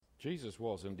Jesus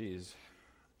was and is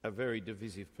a very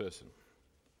divisive person.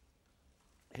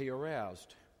 He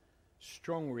aroused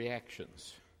strong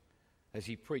reactions as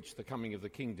he preached the coming of the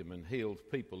kingdom and healed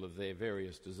people of their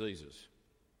various diseases.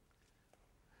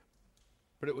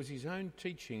 But it was his own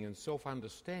teaching and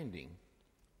self-understanding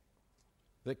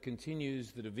that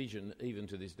continues the division even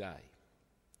to this day.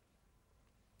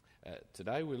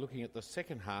 Today we're looking at the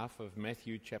second half of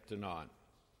Matthew chapter 9.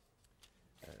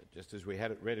 Just as we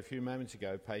had it read a few moments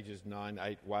ago, pages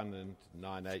 981 and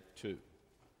 982.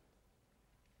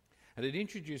 And it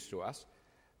introduced to us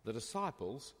the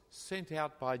disciples sent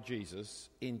out by Jesus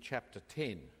in chapter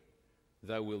 10,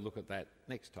 though we'll look at that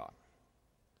next time.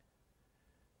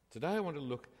 Today I want to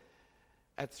look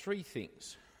at three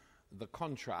things: the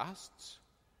contrasts,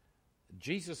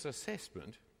 Jesus'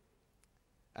 assessment,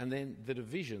 and then the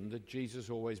division that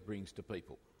Jesus always brings to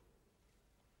people.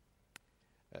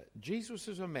 Jesus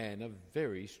is a man of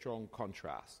very strong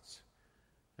contrasts.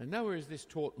 And nowhere is this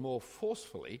taught more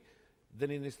forcefully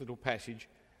than in this little passage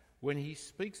when he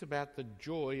speaks about the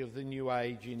joy of the new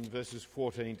age in verses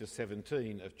 14 to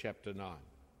 17 of chapter 9.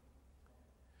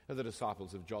 The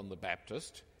disciples of John the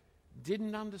Baptist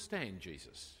didn't understand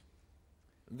Jesus.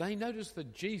 They noticed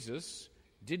that Jesus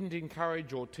didn't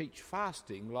encourage or teach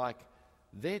fasting like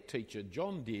their teacher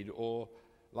John did, or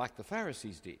like the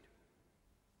Pharisees did.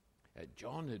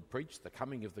 John had preached the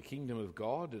coming of the kingdom of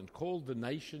God and called the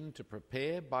nation to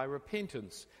prepare by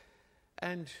repentance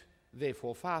and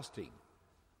therefore fasting.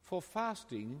 For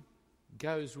fasting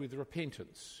goes with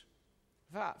repentance.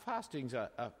 Fasting's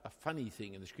a funny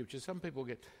thing in the scriptures. Some people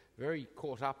get very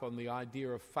caught up on the idea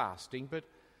of fasting, but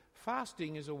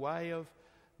fasting is a way of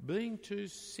being too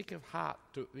sick of heart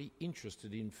to be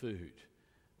interested in food,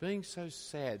 being so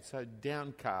sad, so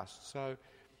downcast, so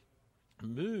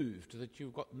moved that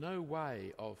you've got no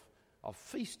way of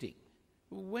feasting.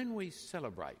 When we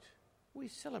celebrate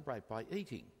by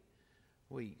eating.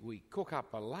 We cook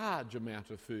up a large amount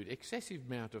of food, excessive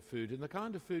amount of food, and the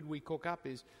kind of food we cook up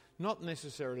is not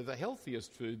necessarily the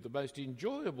healthiest food. The most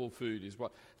enjoyable food is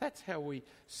that's how we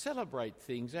celebrate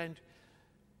things. And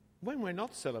when we're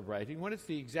not celebrating, when it's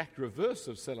the exact reverse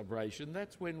of celebration,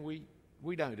 that's when we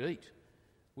don't eat.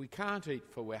 We can't eat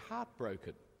for we're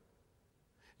heartbroken.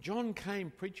 John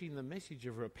came preaching the message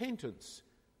of repentance,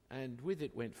 and with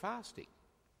it went fasting.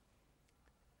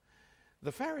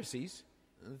 The Pharisees,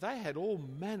 they had all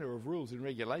manner of rules and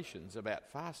regulations about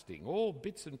fasting, all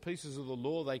bits and pieces of the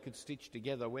law they could stitch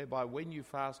together, whereby when you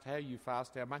fast, how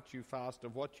much you fast,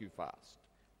 of what you fast.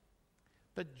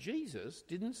 But Jesus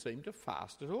didn't seem to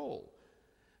fast at all,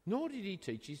 nor did he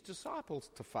teach his disciples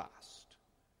to fast.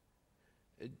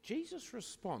 Jesus'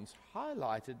 response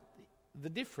highlighted the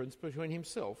difference between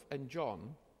himself and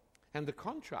John, and the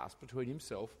contrast between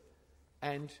himself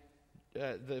and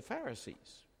the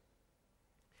Pharisees.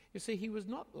 You see, he was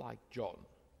not like John,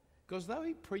 because though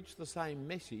he preached the same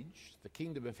message, the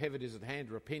kingdom of heaven is at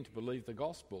hand, repent, believe the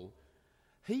gospel,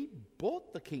 he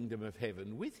brought the kingdom of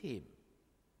heaven with him.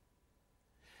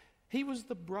 He was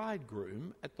the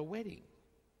bridegroom at the wedding.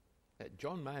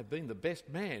 John may have been the best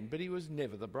man, but he was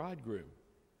never the bridegroom.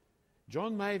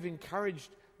 John may have encouraged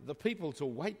the people to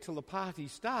wait till the party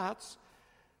starts,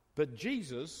 but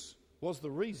Jesus was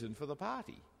the reason for the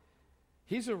party.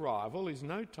 His arrival is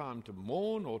no time to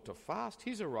mourn or to fast.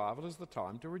 His arrival is the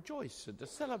time to rejoice and to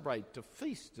celebrate, to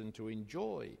feast and to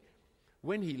enjoy.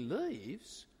 When he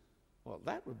leaves, well,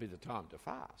 that would be the time to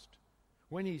fast.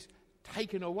 When he's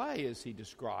taken away, as he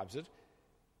describes it,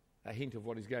 a hint of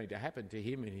what is going to happen to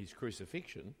him in his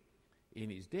crucifixion, in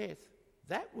his death,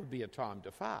 that would be a time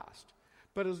to fast.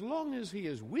 But as long as he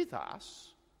is with us,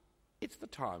 it's the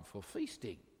time for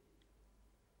feasting.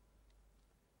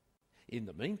 In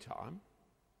the meantime,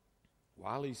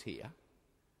 while he's here,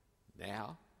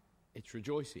 now it's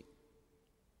rejoicing.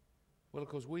 Well, of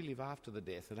course, we live after the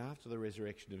death and after the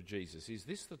resurrection of Jesus. Is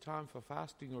this the time for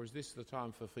fasting, or is this the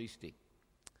time for feasting?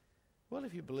 Well,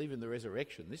 if you believe in the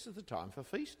resurrection, this is the time for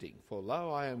feasting. For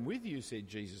lo, I am with you, said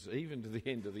Jesus, even to the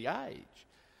end of the age.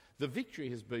 The victory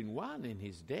has been won in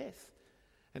his death.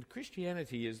 And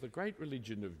Christianity is the great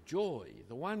religion of joy.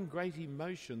 The one great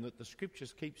emotion that the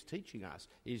Scriptures keeps teaching us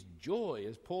is joy.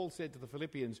 As Paul said to the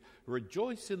Philippians,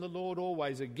 rejoice in the Lord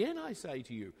always. Again I say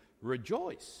to you,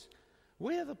 rejoice.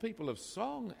 We're the people of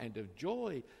song and of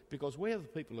joy because we're the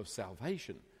people of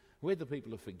salvation. We're the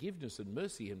people of forgiveness and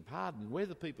mercy and pardon. We're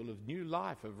the people of new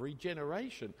life, of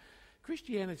regeneration.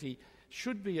 Christianity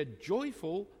should be a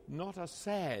joyful, not a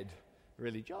sad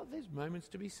religion. Oh, there's moments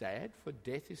to be sad, for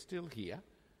death is still here.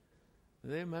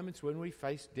 There are moments when we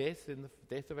face death, in the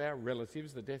death of our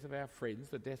relatives, the death of our friends,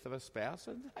 the death of a spouse,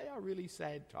 and they are really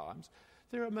sad times.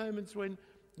 There are moments when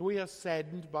we are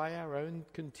saddened by our own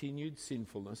continued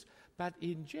sinfulness, but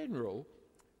in general,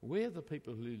 we're the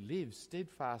people who live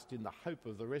steadfast in the hope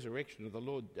of the resurrection of the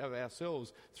Lord, of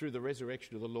ourselves through the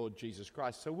resurrection of the Lord Jesus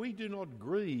Christ. So we do not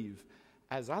grieve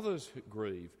as others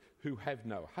grieve who have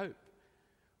no hope.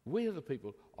 We are the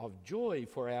people of joy,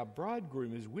 for our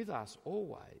bridegroom is with us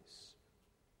always.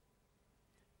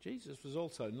 Jesus was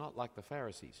also not like the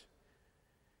Pharisees.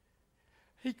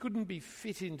 He couldn't be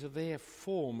fit into their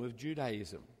form of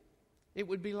Judaism. It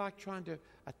would be like trying to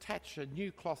attach a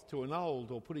new cloth to an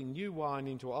old, or putting new wine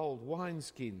into old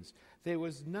wineskins. There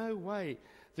was no way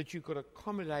that you could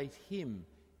accommodate him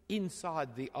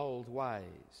inside the old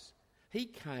ways. He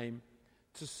came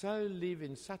to so live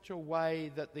in such a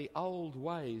way that the old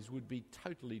ways would be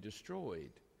totally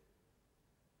destroyed.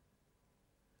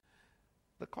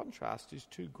 The contrast is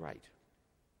too great.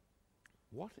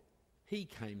 What he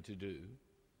came to do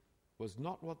was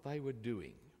not what they were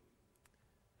doing,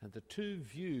 and the two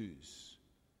views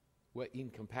were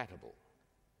incompatible.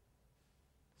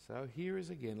 So here is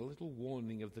again a little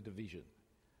warning of the division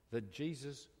that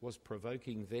Jesus was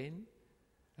provoking then,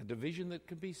 a division that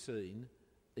can be seen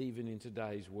even in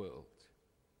today's world.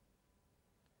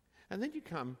 And then you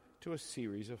come to a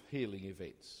series of healing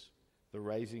events. The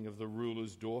raising of the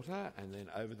ruler's daughter, and then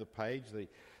over the page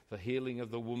the healing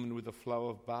of the woman with the flow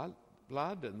of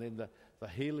blood, and then the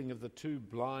healing of the two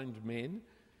blind men,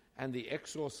 and the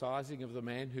exorcising of the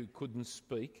man who couldn't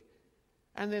speak.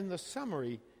 And then the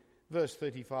summary, verse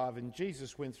 35, and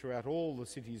Jesus went throughout all the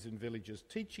cities and villages,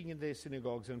 teaching in their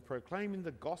synagogues and proclaiming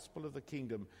the gospel of the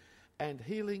kingdom, and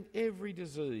healing every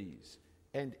disease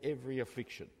and every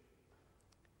affliction.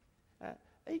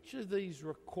 Each of these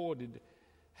recorded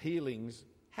healings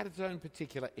had its own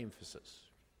particular emphasis.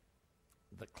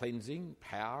 The cleansing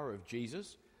power of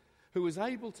Jesus, who was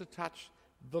able to touch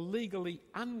the legally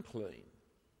unclean,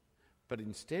 but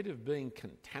instead of being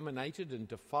contaminated and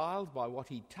defiled by what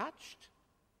he touched,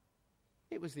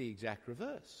 it was the exact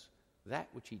reverse. That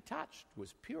which he touched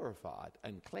was purified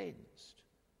and cleansed.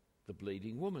 The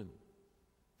bleeding woman,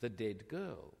 the dead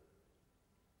girl.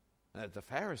 The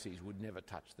Pharisees would never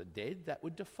touch the dead, that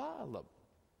would defile them.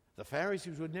 The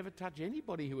Pharisees would never touch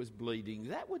anybody who was bleeding,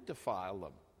 that would defile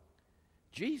them.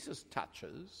 Jesus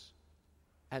touches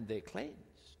and they're cleansed.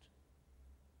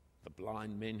 The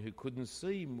blind men who couldn't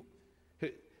see,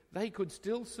 they could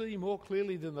still see more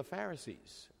clearly than the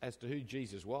Pharisees as to who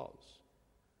Jesus was.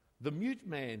 The mute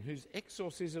man whose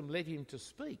exorcism led him to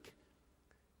speak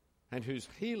and whose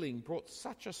healing brought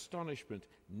such astonishment,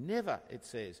 never, it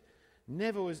says,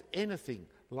 never was anything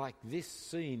like this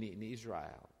seen in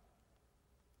Israel.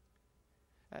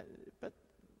 But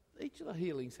each of the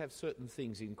healings have certain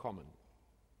things in common.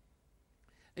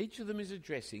 Each of them is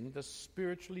addressing the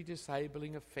spiritually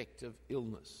disabling effect of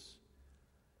illness.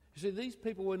 You see, these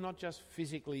people were not just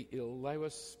physically ill, they were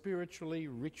spiritually,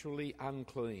 ritually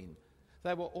unclean.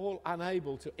 They were all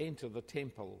unable to enter the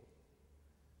temple.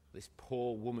 This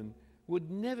poor woman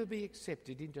would never be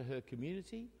accepted into her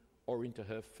community or into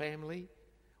her family,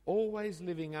 always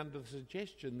living under the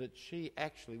suggestion that she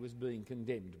actually was being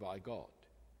condemned by God.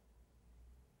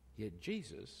 Yet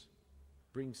Jesus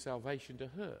brings salvation to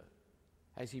her,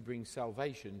 as he brings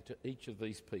salvation to each of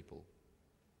these people.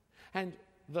 And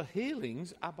the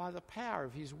healings are by the power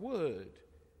of his word,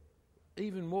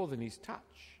 even more than his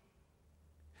touch.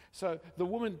 So the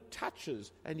woman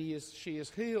touches and she is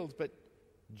healed, but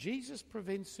Jesus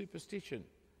prevents superstition,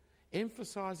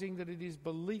 emphasising that it is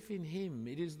belief in him.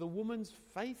 It is the woman's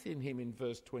faith in him in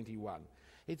verse 21.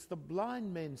 It's the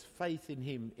blind man's faith in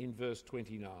him in verse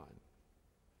 29.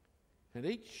 And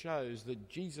each shows that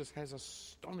Jesus has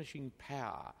astonishing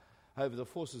power over the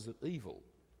forces of evil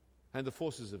and the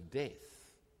forces of death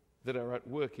that are at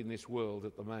work in this world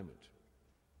at the moment.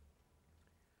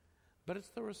 But it's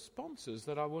the responses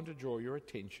that I want to draw your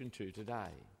attention to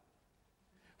today.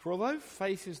 For although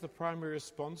faith is the primary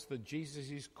response that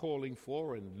Jesus is calling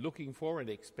for and looking for and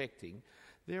expecting,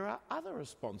 there are other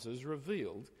responses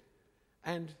revealed,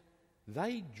 and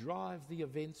they drive the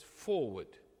events forward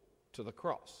to the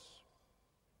cross.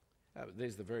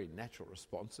 There's the very natural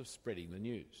response of spreading the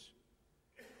news.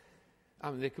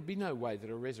 There could be no way that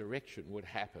a resurrection would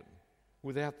happen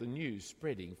without the news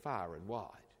spreading far and wide.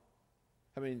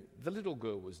 The little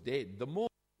girl was dead. The mourners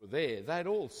were there. They'd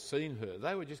all seen her.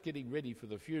 They were just getting ready for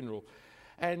the funeral.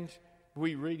 And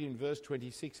we read in verse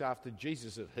 26, after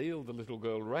Jesus had healed the little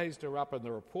girl, raised her up, and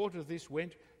the report of this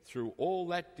went through all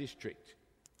that district.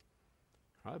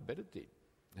 I bet it did.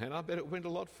 And I bet it went a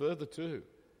lot further too.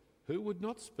 Who would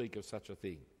not speak of such a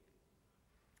thing?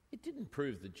 It didn't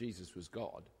prove that Jesus was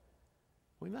God.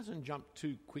 We mustn't jump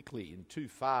too quickly and too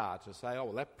far to say, oh,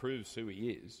 well, that proves who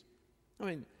he is. I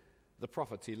mean, the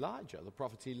prophet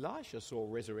Elisha saw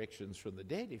resurrections from the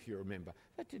dead, if you remember.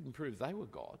 That didn't prove they were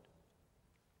God.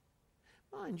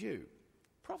 Mind you,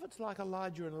 prophets like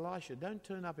Elijah and Elisha don't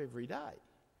turn up every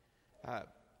day.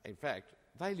 In fact,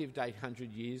 they lived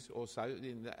 800 years or so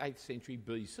in the 8th century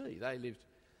BC. They lived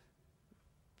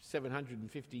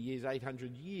 750 years,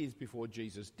 800 years before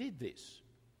Jesus did this.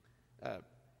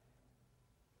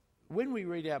 When we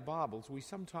read our Bibles, we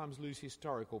sometimes lose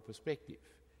historical perspective.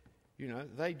 You know,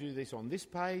 they do this on this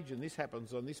page and this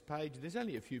happens on this page. There's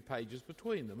only a few pages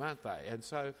between them, aren't they? And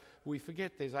so we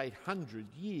forget there's 800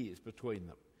 years between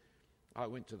them. I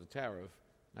went to the Tower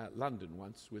of London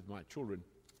once with my children,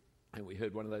 and we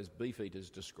heard one of those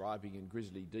beefeaters describing in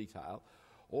grisly detail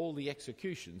all the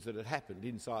executions that had happened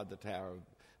inside the Tower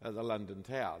of the London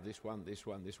Tower, this one,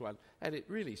 and it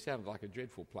really sounded like a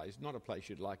dreadful place, not a place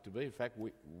you'd like to be. In fact,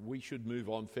 we should move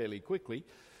on fairly quickly,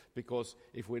 because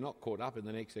if we're not caught up in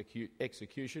the next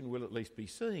execution, we'll at least be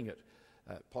seeing it,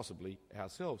 possibly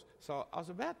ourselves. So I was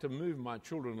about to move my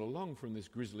children along from this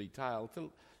grisly tale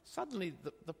till suddenly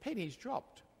the pennies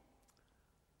dropped.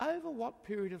 Over what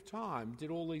period of time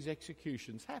did all these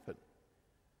executions happen?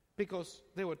 Because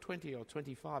there were 20 or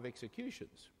 25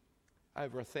 executions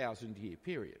over a 1,000-year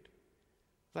period.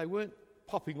 They weren't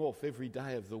popping off every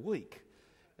day of the week.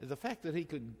 The fact that he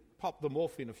could pop them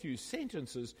off in a few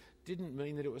sentences didn't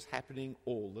mean that it was happening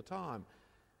all the time.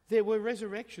 There were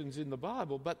resurrections in the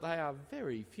Bible, but they are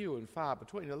very few and far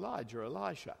between. Elijah,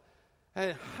 Elisha.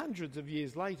 And hundreds of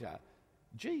years later,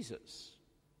 Jesus.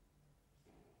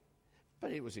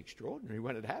 But it was extraordinary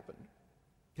when it happened.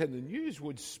 And the news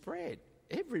would spread.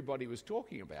 Everybody was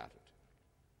talking about it.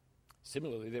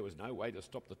 Similarly, there was no way to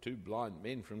stop the two blind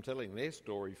men from telling their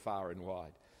story far and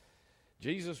wide.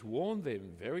 Jesus warned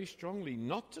them very strongly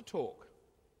not to talk.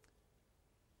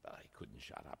 But they couldn't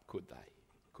shut up, could they?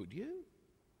 Could you?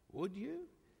 Would you?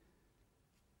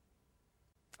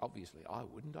 Obviously, I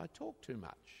wouldn't. I talk too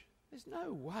much. There's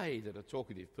no way that a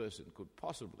talkative person could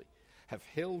possibly have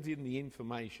held in the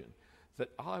information that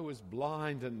I was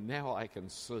blind and now I can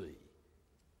see.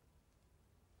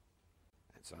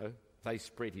 And so they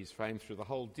spread his fame through the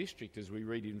whole district, as we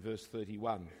read in verse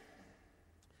 31.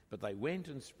 But they went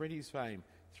and spread his fame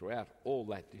throughout all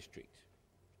that district.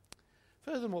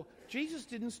 Furthermore, Jesus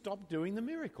didn't stop doing the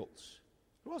miracles.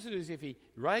 It wasn't as if he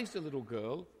raised a little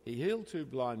girl, he healed two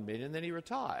blind men, and then he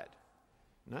retired.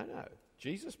 No.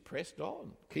 Jesus pressed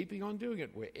on, keeping on doing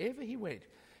it. Wherever he went,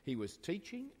 he was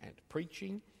teaching and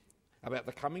preaching about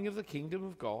the coming of the kingdom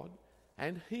of God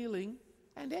and healing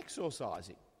and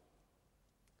exorcising.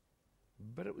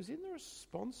 But it was in the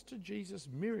response to Jesus'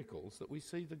 miracles that we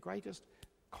see the greatest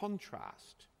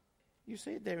contrast. You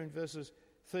see it there in verses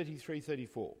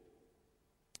 33-34.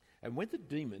 And when the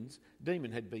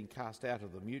demon had been cast out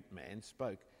of the mute man,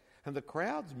 spoke, and the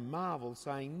crowds marvelled,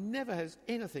 saying, "Never has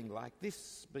anything like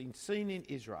this been seen in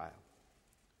Israel."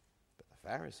 But the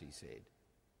Pharisees said,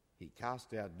 "He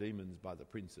cast out demons by the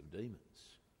prince of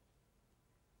demons."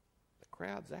 The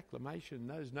crowd's acclamation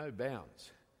knows no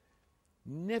bounds.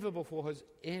 Never before has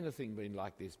anything been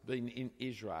like this, been in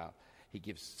Israel. He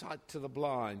gives sight to the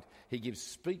blind. He gives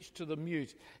speech to the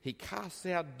mute. He casts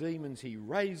out demons. He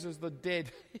raises the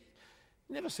dead.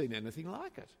 Never seen anything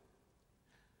like it.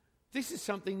 This is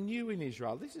something new in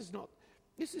Israel. This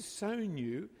is so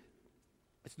new,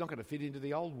 it's not going to fit into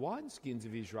the old wineskins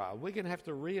of Israel. We're going to have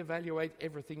to reevaluate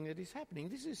everything that is happening.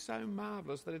 This is so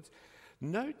marvellous that it's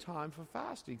no time for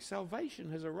fasting.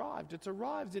 Salvation has arrived. It's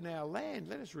arrived in our land.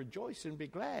 Let us rejoice and be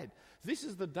glad. This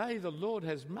is the day the Lord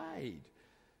has made.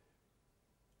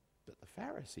 But the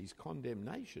Pharisees'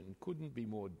 condemnation couldn't be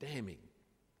more damning.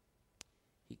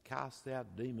 He casts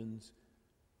out demons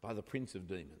by the prince of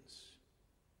demons.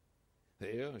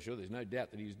 I'm sure there's no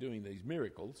doubt that he's doing these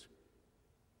miracles.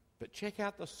 But check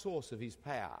out the source of his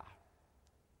power.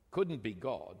 Couldn't be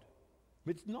God.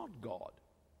 It's not God.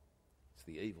 It's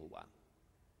the evil one.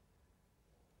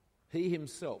 He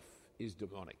himself is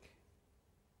demonic.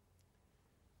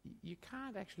 You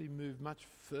can't actually move much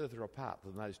further apart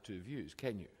than those two views,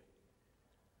 can you?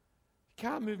 You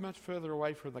can't move much further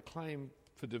away from the claim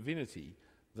for divinity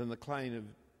than the claim of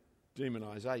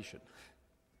demonisation.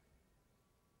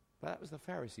 But that was the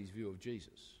Pharisees' view of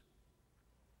Jesus.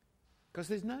 Because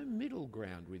there's no middle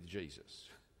ground with Jesus.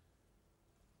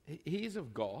 He is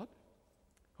of God,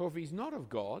 or if he's not of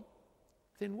God,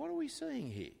 then what are we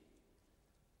seeing here?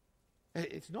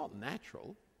 It's not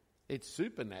natural, it's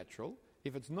supernatural.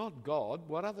 If it's not God,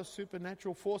 what other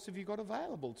supernatural force have you got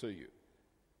available to you?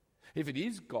 If it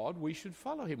is God, we should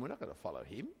follow him. We're not going to follow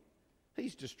him.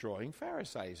 He's destroying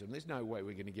Pharisaism. There's no way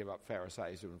we're going to give up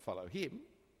Pharisaism and follow him.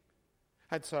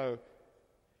 And so,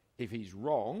 if he's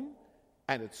wrong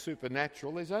and it's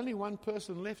supernatural, there's only one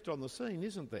person left on the scene,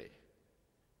 isn't there?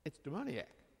 It's demoniac.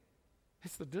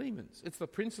 It's the demons. It's the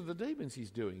prince of the demons he's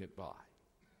doing it by.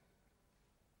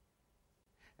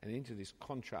 And into this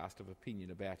contrast of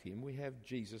opinion about him, we have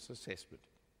Jesus' assessment,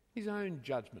 his own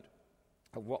judgment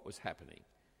of what was happening,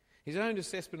 his own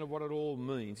assessment of what it all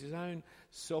means, his own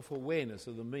self-awareness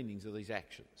of the meanings of these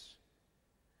actions.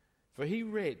 For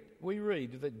we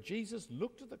read that Jesus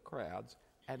looked at the crowds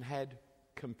and had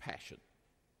compassion.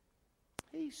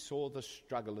 He saw the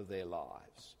struggle of their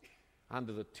lives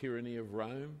under the tyranny of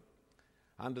Rome,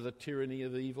 under the tyranny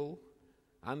of evil,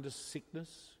 under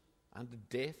sickness, under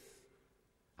death,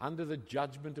 under the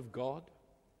judgment of God.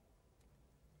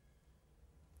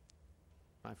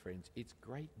 My friends, it's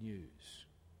great news.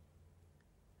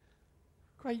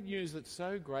 Great news that's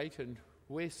so great and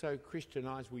we're so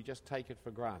Christianised we just take it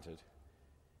for granted.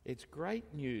 It's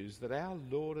great news that our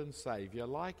Lord and Saviour,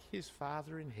 like his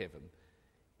Father in heaven,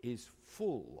 is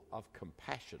full of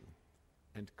compassion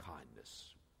and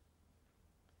kindness.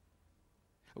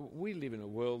 We live in a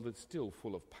world that's still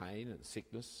full of pain and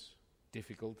sickness,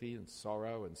 difficulty and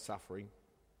sorrow and suffering.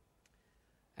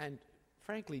 And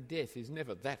frankly, death is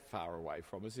never that far away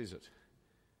from us, is it?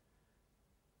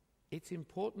 It's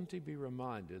important to be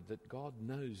reminded that God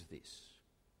knows this,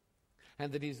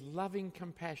 and that his loving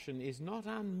compassion is not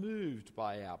unmoved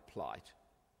by our plight,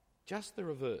 just the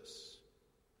reverse.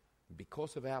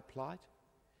 Because of our plight,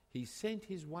 he sent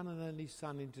his one and only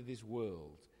Son into this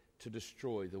world to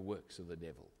destroy the works of the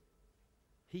devil.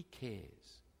 He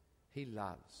cares, he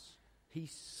loves, he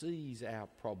sees our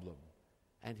problem,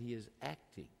 and he is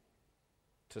acting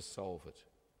to solve it.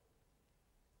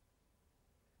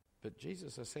 But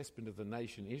Jesus' assessment of the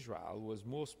nation Israel was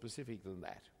more specific than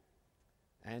that,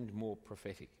 and more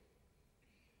prophetic.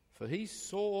 For he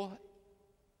saw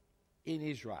in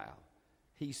Israel,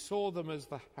 he saw them as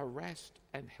the harassed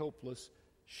and helpless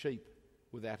sheep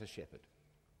without a shepherd.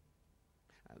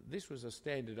 This was a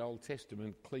standard Old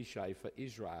Testament cliche for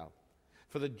Israel.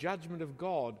 For the judgment of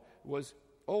God was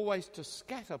always to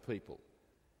scatter people,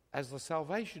 as the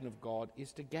salvation of God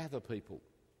is to gather people.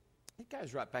 It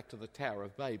goes right back to the Tower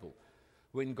of Babel,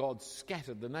 when God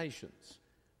scattered the nations.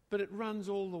 But it runs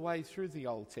all the way through the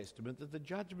Old Testament that the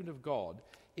judgment of God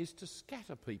is to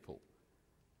scatter people.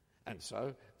 And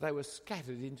so they were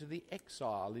scattered into the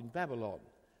exile in Babylon,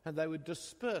 and they were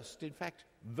dispersed. In fact,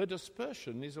 the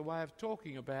dispersion is a way of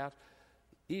talking about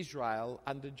Israel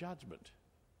under judgment.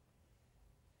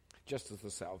 Just as the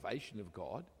salvation of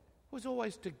God was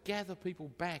always to gather people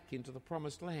back into the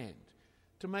promised land,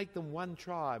 to make them one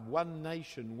tribe, one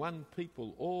nation, one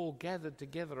people, all gathered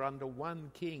together under one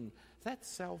king. That's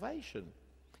salvation.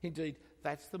 Indeed,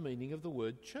 that's the meaning of the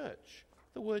word church.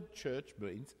 The word church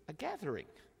means a gathering.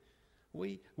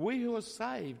 We who are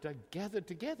saved are gathered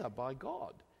together by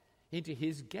God into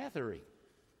his gathering.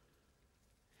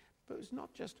 But it's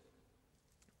not just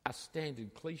a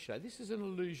standard cliche. This is an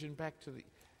allusion back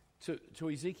to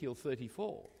Ezekiel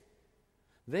 34.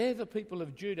 There the people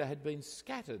of Judah had been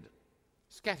scattered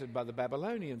by the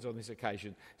Babylonians on this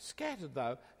occasion. Scattered,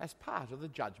 though, as part of the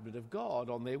judgment of God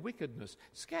on their wickedness.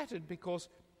 Scattered because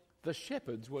the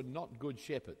shepherds were not good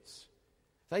shepherds.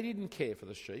 They didn't care for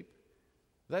the sheep.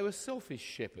 They were selfish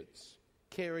shepherds,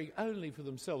 caring only for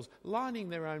themselves, lining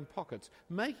their own pockets,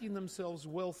 making themselves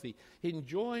wealthy,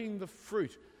 enjoying the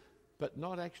fruit, but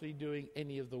not actually doing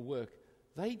any of the work.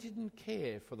 They didn't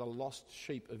care for the lost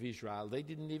sheep of Israel. They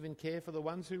didn't even care for the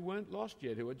ones who weren't lost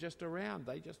yet, who were just around.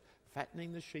 They just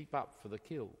fattening the sheep up for the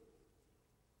kill.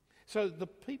 So the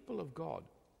people of God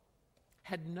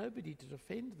had nobody to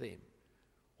defend them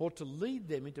or to lead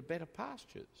them into better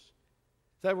pastures.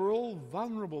 They were all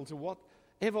vulnerable to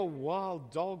whatever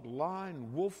wild dog,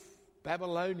 lion, wolf,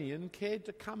 Babylonian cared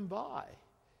to come by.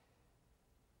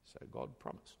 So God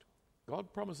promised.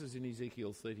 God promises in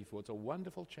Ezekiel 34, it's a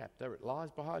wonderful chapter, it lies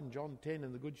behind John 10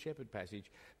 and the Good Shepherd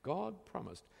passage. God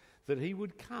promised that he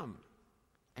would come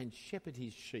and shepherd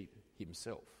his sheep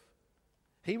himself.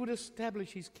 He would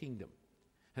establish his kingdom,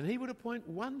 and he would appoint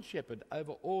one shepherd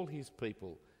over all his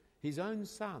people, his own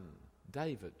son,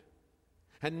 David.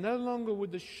 And no longer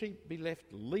would the sheep be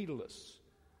left leaderless.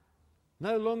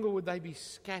 No longer would they be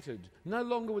scattered. No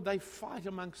longer would they fight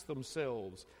amongst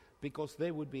themselves, because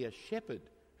there would be a shepherd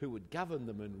who would govern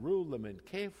them and rule them and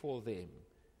care for them.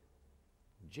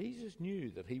 Jesus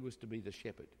knew that he was to be the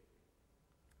shepherd,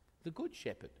 the good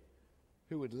shepherd,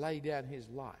 who would lay down his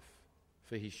life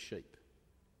for his sheep.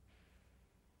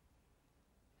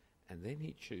 And then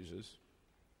he chooses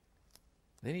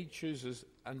Then he chooses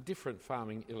a different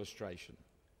farming illustration,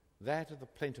 that of the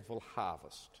plentiful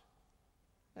harvest.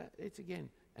 It's again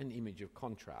an image of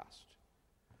contrast.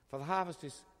 For the harvest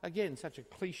is again such a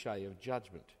cliche of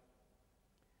judgment.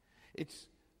 It's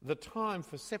the time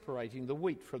for separating the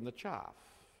wheat from the chaff.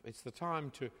 It's the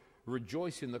time to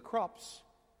rejoice in the crops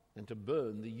and to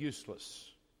burn the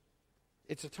useless.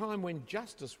 It's a time when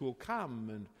justice will come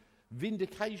and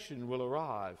vindication will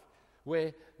arrive,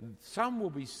 where some will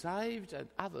be saved and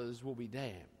others will be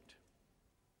damned.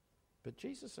 But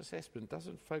Jesus' assessment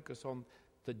doesn't focus on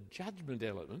the judgment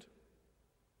element,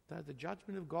 though the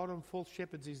judgment of God on false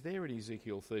shepherds is there in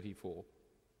Ezekiel 34.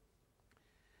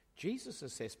 Jesus'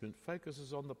 assessment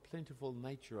focuses on the plentiful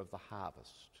nature of the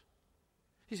harvest.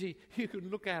 You see, you can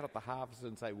look out at the harvest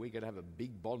and say, we're going to have a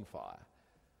big bonfire.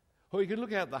 Or you can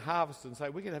look out at the harvest and say,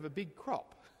 we're going to have a big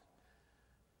crop.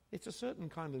 It's a certain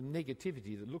kind of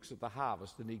negativity that looks at the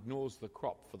harvest and ignores the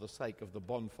crop for the sake of the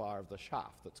bonfire of the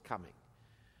chaff that's coming.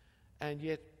 And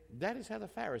yet, that is how the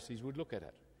Pharisees would look at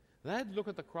it. They'd look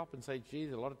at the crop and say, gee,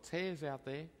 there's a lot of tares out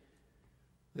there.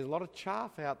 There's a lot of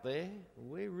chaff out there.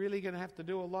 We're really going to have to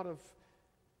do a lot of...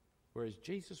 Whereas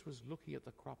Jesus was looking at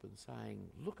the crop and saying,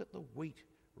 look at the wheat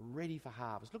ready for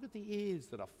harvest. Look at the ears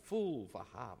that are full for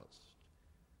harvest.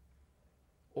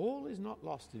 All is not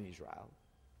lost in Israel.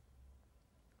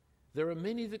 There are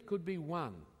many that could be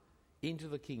won into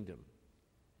the kingdom.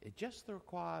 It just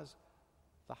requires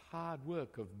the hard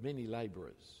work of many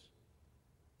labourers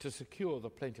to secure the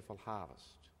plentiful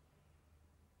harvest.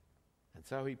 And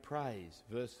so he prays,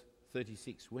 verse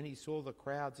 36, when he saw the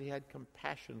crowds, he had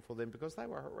compassion for them because they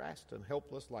were harassed and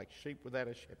helpless like sheep without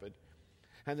a shepherd.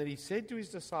 And then he said to his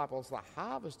disciples, the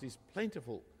harvest is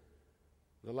plentiful,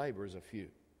 the labourers are few.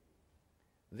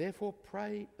 Therefore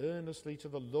pray earnestly to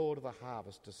the Lord of the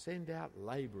harvest to send out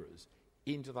labourers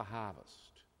into the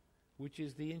harvest, which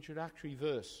is the introductory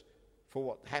verse for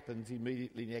what happens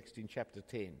immediately next in chapter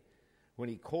 10, when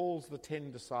he calls the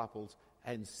 10 disciples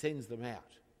and sends them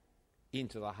out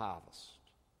into the harvest.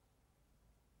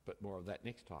 But more of that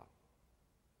next time.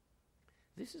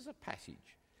 This is a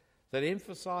passage that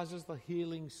emphasises the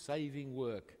healing, saving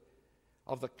work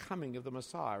of the coming of the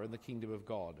Messiah in the kingdom of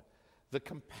God, the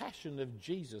compassion of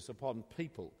Jesus upon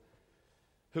people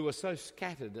who are so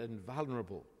scattered and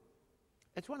vulnerable.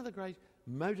 It's one of the great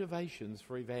motivations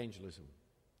for evangelism.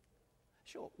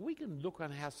 Sure, we can look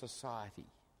on our society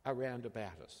around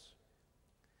about us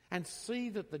and see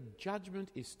that the judgment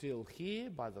is still here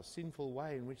by the sinful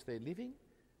way in which they're living,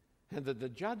 and that the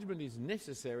judgment is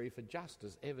necessary for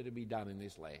justice ever to be done in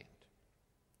this land.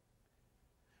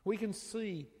 We can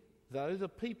see, though, the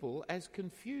people as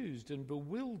confused and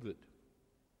bewildered.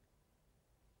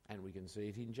 And we can see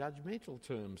it in judgmental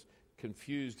terms,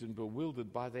 confused and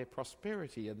bewildered by their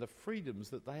prosperity and the freedoms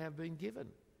that they have been given.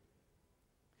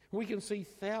 We can see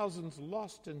thousands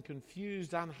lost and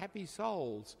confused, unhappy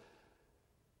souls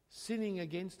sinning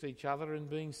against each other and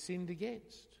being sinned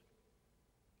against.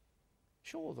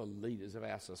 Sure, the leaders of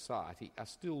our society are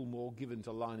still more given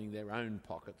to lining their own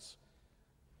pockets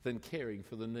than caring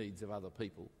for the needs of other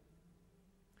people.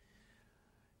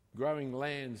 Growing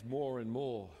lands more and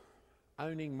more,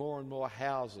 owning more and more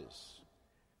houses,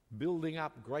 building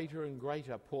up greater and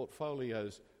greater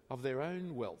portfolios of their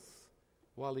own wealth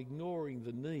while ignoring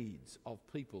the needs of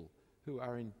people who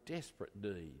are in desperate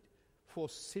need for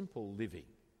simple living.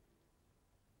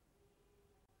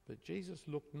 But Jesus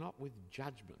looked not with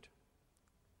judgment.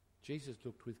 Jesus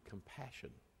looked with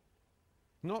compassion,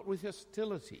 not with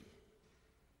hostility,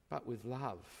 but with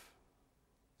love.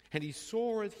 And he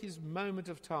saw at his moment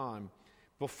of time,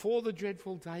 before the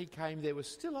dreadful day came, there was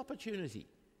still opportunity.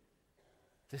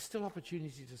 There's still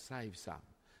opportunity to save some.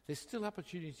 There's still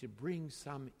opportunity to bring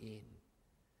some in.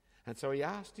 And so he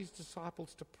asked his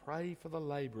disciples to pray for the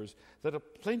labourers, that a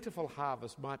plentiful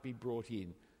harvest might be brought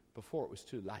in before it was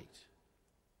too late.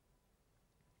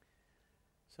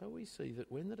 So we see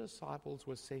that when the disciples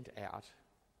were sent out,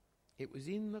 it was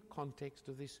in the context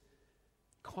of this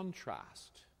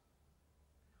contrast.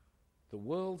 The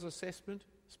world's assessment,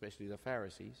 especially the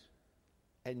Pharisees,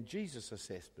 and Jesus'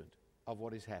 assessment of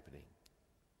what is happening.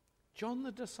 John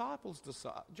the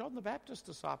Baptist's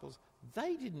disciples,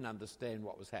 they didn't understand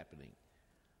what was happening.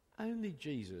 Only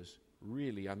Jesus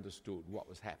really understood what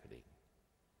was happening.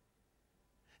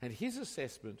 And his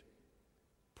assessment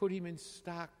put him in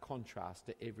stark contrast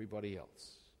to everybody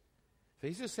else. For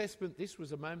his assessment, this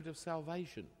was a moment of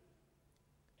salvation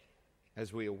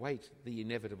as we await the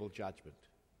inevitable judgment.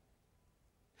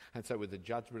 And so with the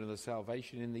judgment and the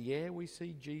salvation in the air, we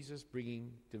see Jesus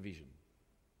bringing division.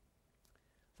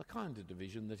 The kind of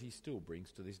division that he still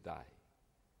brings to this day.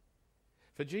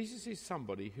 For Jesus is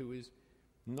somebody who is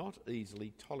not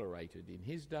easily tolerated in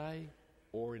his day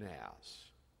or in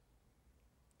ours.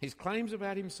 His claims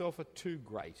about himself are too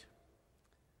great,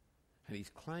 and his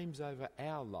claims over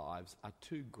our lives are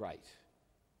too great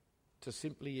to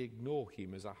simply ignore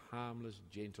him as a harmless,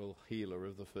 gentle healer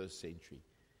of the first century.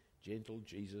 Gentle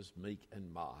Jesus, meek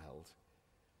and mild.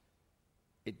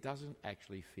 It doesn't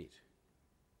actually fit.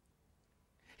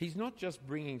 He's not just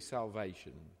bringing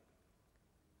salvation,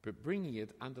 but bringing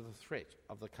it under the threat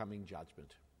of the coming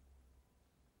judgment.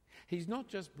 He's not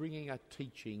just bringing a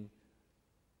teaching,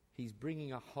 he's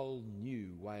bringing a whole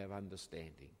new way of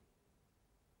understanding.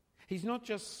 He's not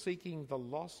just seeking the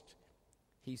lost,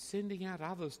 he's sending out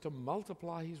others to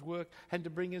multiply his work and to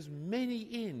bring as many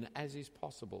in as is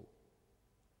possible.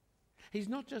 He's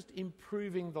not just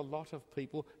improving the lot of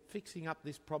people, fixing up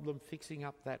this problem, fixing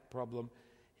up that problem.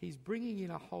 He's bringing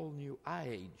in a whole new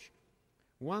age,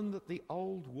 one that the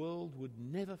old world would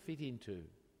never fit into.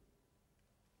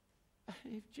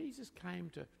 If Jesus came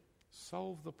to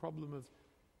solve the problem of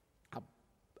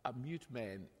a mute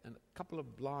man and a couple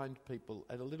of blind people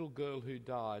and a little girl who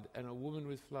died and a woman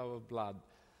with flow of blood,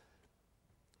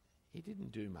 he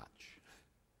didn't do much.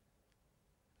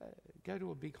 Go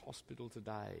to a big hospital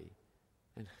today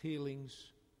and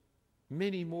healings,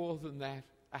 many more than that,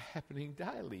 are happening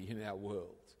daily in our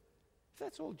world. If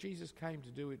that's all Jesus came to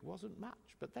do, it wasn't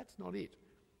much, but that's not it.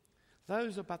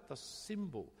 Those are but the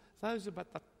symbol, those are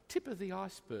but the tip of the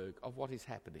iceberg of what is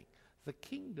happening. The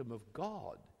kingdom of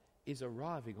God is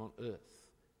arriving on earth.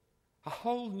 A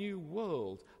whole new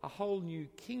world, a whole new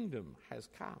kingdom has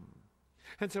come.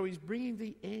 And so he's bringing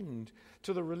the end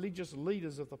to the religious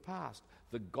leaders of the past,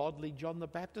 the godly John the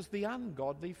Baptist, the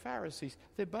ungodly Pharisees.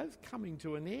 They're both coming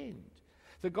to an end.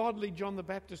 The godly John the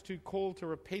Baptist who called to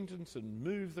repentance and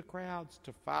moved the crowds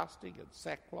to fasting and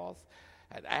sackcloth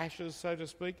and ashes, so to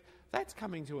speak, that's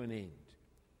coming to an end.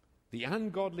 The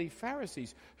ungodly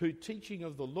Pharisees who, teaching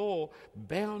of the law,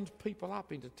 bound people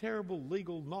up into terrible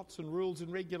legal knots and rules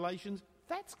and regulations,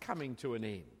 that's coming to an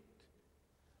end.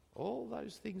 All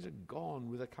those things are gone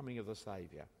with the coming of the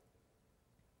Saviour.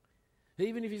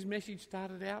 Even if his message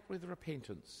started out with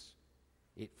repentance,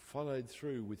 it followed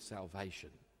through with salvation,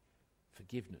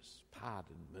 forgiveness,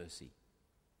 pardon, mercy.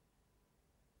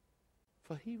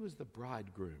 For he was the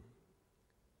bridegroom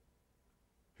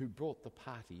who brought the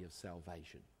party of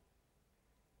salvation.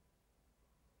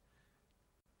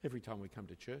 Every time we come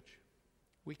to church,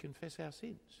 we confess our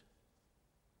sins.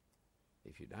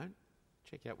 If you don't,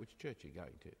 check out which church you're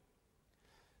going to.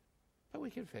 But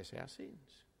we confess our sins.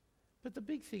 But the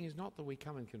big thing is not that we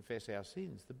come and confess our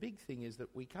sins. The big thing is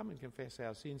that we come and confess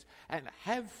our sins and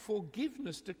have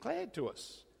forgiveness declared to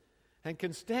us and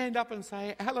can stand up and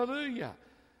say, hallelujah,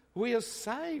 we are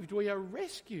saved, we are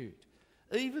rescued.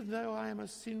 Even though I am a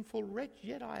sinful wretch,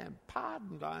 yet I am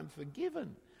pardoned, I am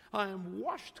forgiven, I am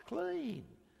washed clean.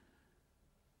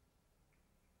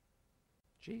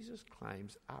 Jesus'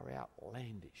 claims are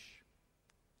outlandish,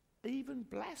 even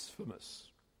blasphemous,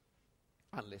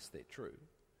 unless they're true.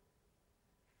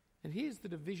 And here's the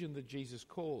division that Jesus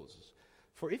causes.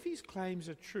 For if his claims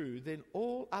are true, then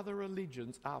all other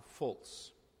religions are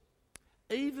false.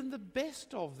 Even the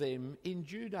best of them in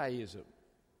Judaism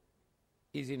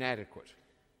is inadequate.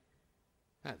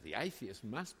 Now, the atheists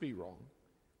must be wrong,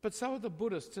 but so are the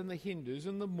Buddhists and the Hindus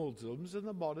and the Muslims and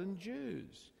the modern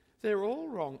Jews. They're all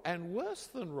wrong, and worse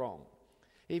than wrong.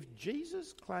 If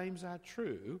Jesus' claims are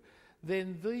true,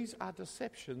 then these are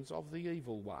deceptions of the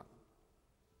evil one.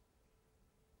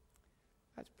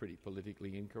 That's pretty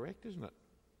politically incorrect, isn't it?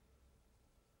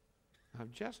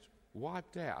 I've just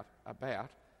wiped out about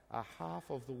a half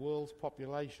of the world's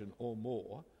population or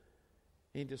more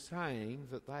into saying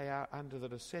that they are under the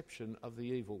deception of the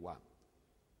evil one.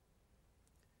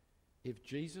 If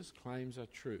Jesus' claims are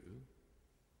true,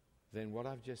 then what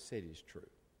I've just said is true.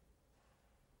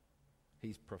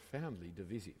 He's profoundly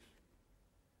divisive.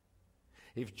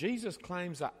 If Jesus'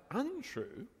 claims are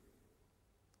untrue,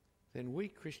 then we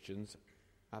Christians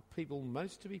are people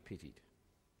most to be pitied,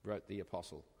 wrote the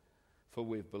apostle. For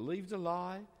we've believed a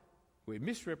lie, we've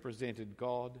misrepresented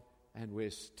God, and we're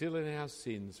still in our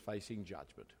sins facing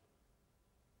judgment.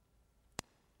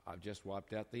 I've just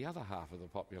wiped out the other half of the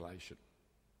population.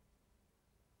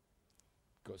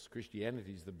 Because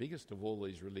Christianity is the biggest of all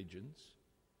these religions,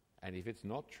 and if it's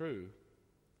not true,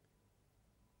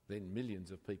 then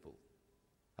millions of people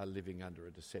are living under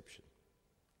a deception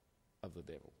of the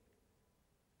devil.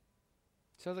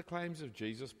 So the claims of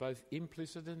Jesus, both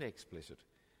implicit and explicit,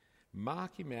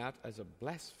 mark him out as a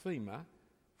blasphemer,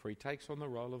 for he takes on the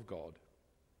role of God,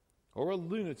 or a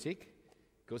lunatic,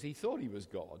 because he thought he was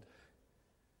God,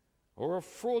 or a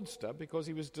fraudster because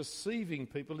he was deceiving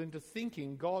people into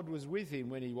thinking God was with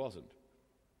him when he wasn't.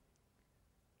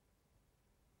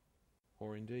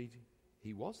 Or indeed,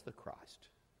 he was the Christ,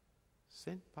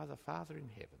 sent by the Father in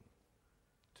heaven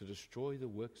to destroy the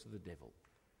works of the devil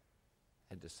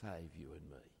and to save you and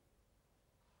me.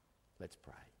 Let's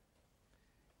pray.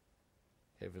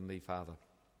 Heavenly Father,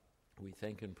 we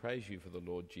thank and praise you for the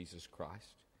Lord Jesus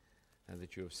Christ and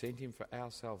that you have sent him for our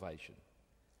salvation.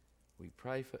 We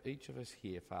pray for each of us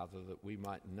here, Father, that we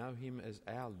might know him as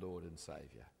our Lord and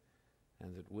Saviour,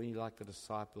 and that we, like the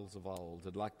disciples of old,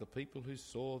 and like the people who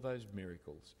saw those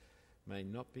miracles, may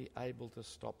not be able to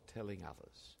stop telling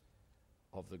others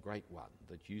of the great one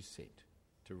that you sent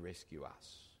to rescue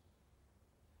us.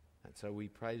 And so we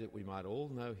pray that we might all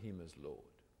know him as Lord,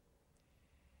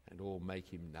 and all make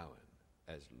him known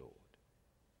as Lord.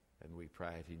 And we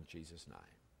pray it in Jesus' name.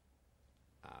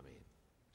 Amen.